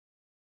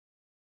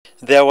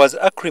There was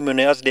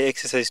acrimony as the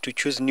exercise to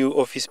choose new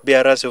office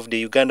bearers of the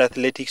Uganda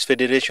Athletics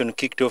Federation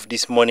kicked off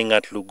this morning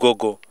at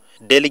Lugogo.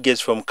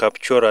 Delegates from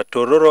Kapchora,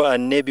 Tororo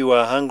and Nebi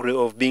were hungry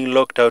of being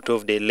locked out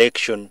of the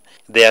election.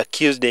 They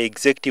accused the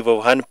executive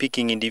of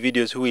handpicking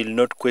individuals who will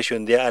not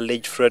question their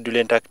alleged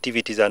fraudulent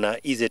activities and are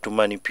easy to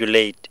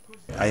manipulate.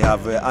 I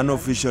have an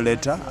unofficial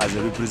letter as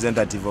a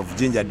representative of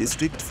Jinja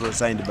district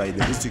signed by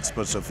the district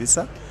sports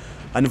officer.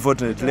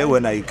 Unfortunately,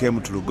 when I came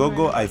to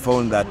Lugogo, I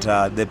found that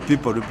the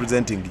people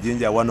representing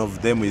Jinja, one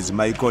of them is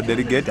my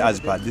co-delegate as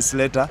per this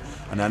letter,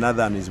 and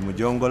another one is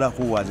Mujongola,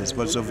 who was a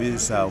sports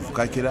officer of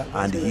Kakira,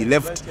 and he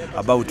left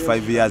about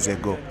 5 years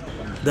ago.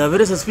 They are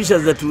very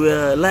suspicious that we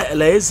are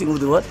liaising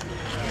with what?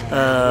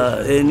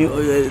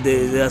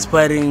 The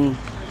aspiring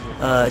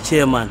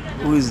chairman,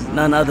 who is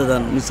none other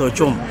than Mr.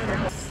 Ochom.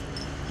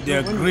 They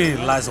agreed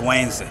last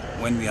Wednesday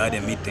when we had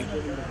a meeting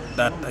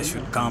that I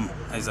should come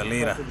as a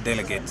leader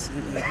delegate.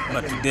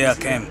 But today I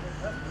came,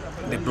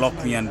 they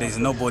blocked me and there's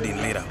nobody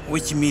in leader,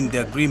 which means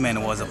the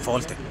agreement was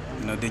faulty.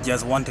 You know, they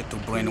just wanted to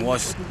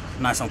brainwash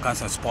National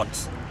Council of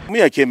Sports.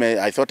 When I came,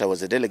 I thought I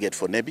was a delegate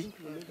for Nebi.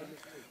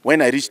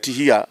 When I reached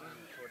here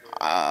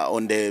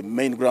on the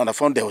main ground, I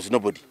found there was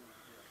nobody.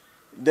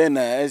 Then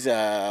as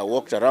I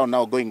walked around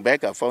now going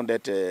back, I found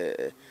that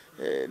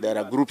there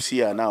are groups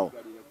here now.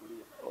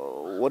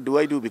 What do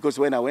I do? Because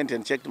when I went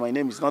and checked, my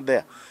name is not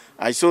there.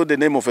 I saw the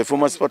name of a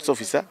former sports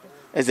officer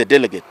as a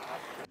delegate.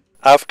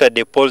 After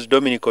the polls,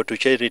 Dominic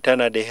Otuche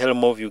returned at the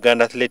helm of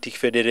Uganda Athletics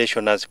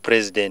Federation as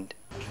president.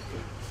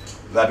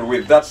 That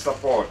with that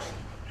support,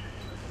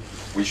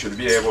 we should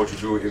be able to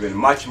do even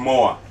much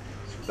more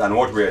than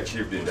what we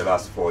achieved in the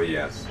last 4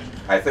 years.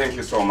 I thank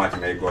you so much.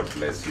 May God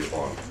bless you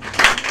all.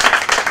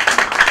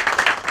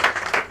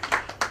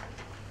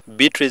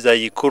 Beatrice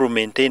Ayikuru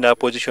maintained her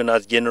position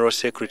as General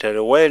Secretary,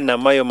 while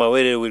Namayo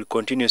Mawere will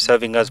continue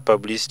serving as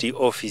Publicity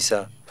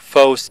Officer.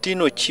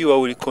 Faustino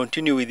Chiwa will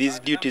continue with his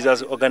duties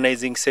as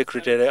Organizing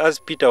Secretary, as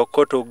Peter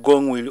Okoto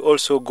Gong will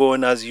also go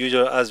on as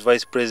usual as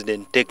Vice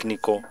President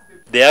Technical.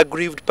 The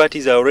aggrieved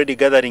parties are already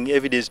gathering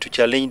evidence to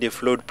challenge the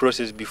flawed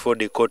process before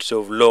the courts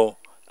of law.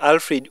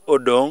 Alfred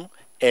Odong,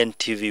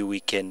 NTV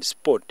Weekend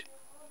Sport.